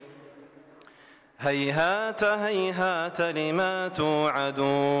هيهات هيهات لما توعدون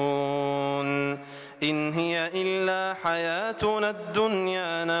إن هي إلا حياتنا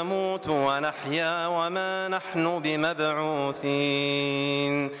الدنيا نموت ونحيا وما نحن بمبعوثين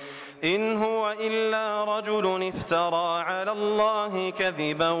إن هو إلا رجل افترى على الله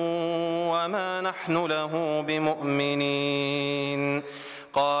كذبا وما نحن له بمؤمنين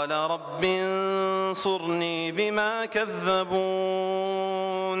قال رب انصرني بما كذبون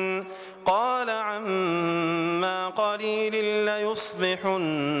قال عما قليل ليصبحن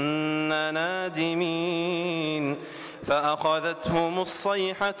نادمين فأخذتهم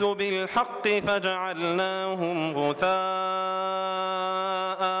الصيحة بالحق فجعلناهم غثاء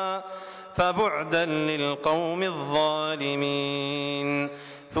فبعدا للقوم الظالمين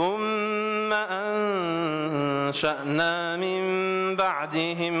ثم أنشأنا من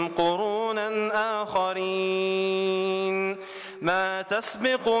بعدهم قرونا آخرين ما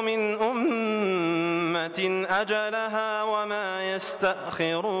تسبق من أمة أجلها وما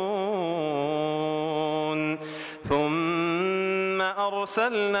يستأخرون ثم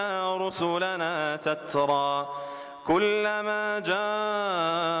أرسلنا رسلنا تترى كلما جاء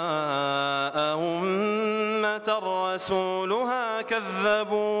أمة رسولها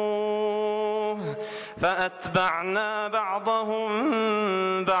كذبوه فأتبعنا بعضهم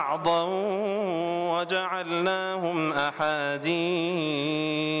بعضا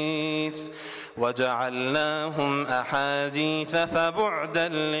وجعلناهم أحاديث فبعدا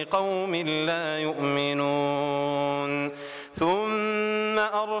لقوم لا يؤمنون ثم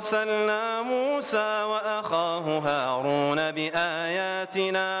أرسلنا موسى وأخاه هارون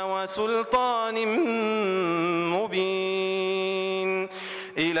بآياتنا وسلطان مبين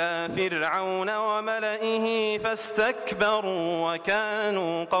إلى فرعون وملئه فاستكبروا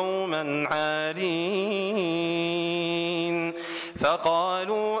وكانوا قوما عالين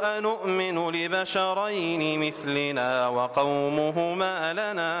فقالوا أنؤمن لبشرين مثلنا وقومهما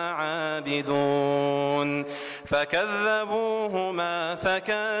لنا عابدون فكذبوهما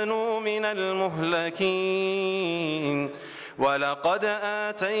فكانوا من المهلكين ولقد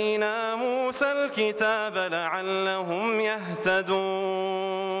آتينا موسى الكتاب لعلهم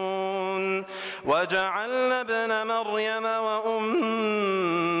يهتدون وجعلنا ابن مريم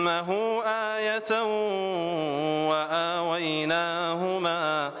وأمه آية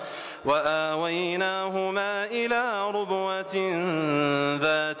وآويناهما إلى ربوة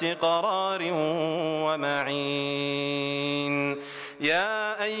ذات قرار ومعين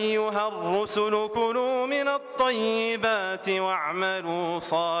يا أيها الرسل كلوا من الطيبات واعملوا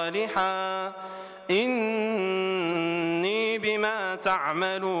صالحا إني بما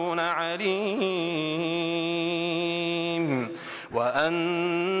تعملون عليم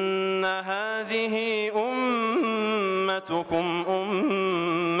وأن هذه أمتكم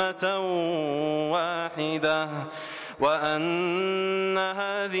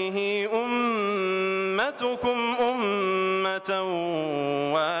أمة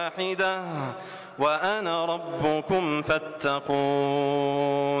واحدة وأنا ربكم فاتقون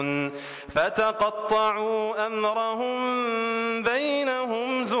فتقطعوا أمرهم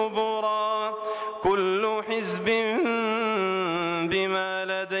بينهم زبرا كل حزب بما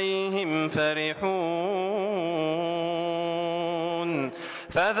لديهم فرحون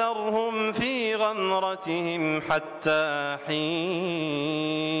فذرهم في غمرتهم حتى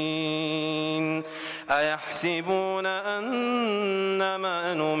حين أيحسبون أن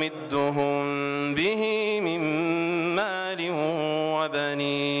ما نمدهم به من مال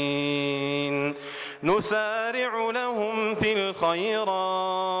وبنين نسارع لهم في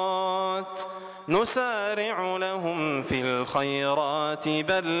الخيرات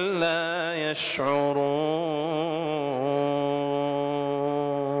بل لا يشعرون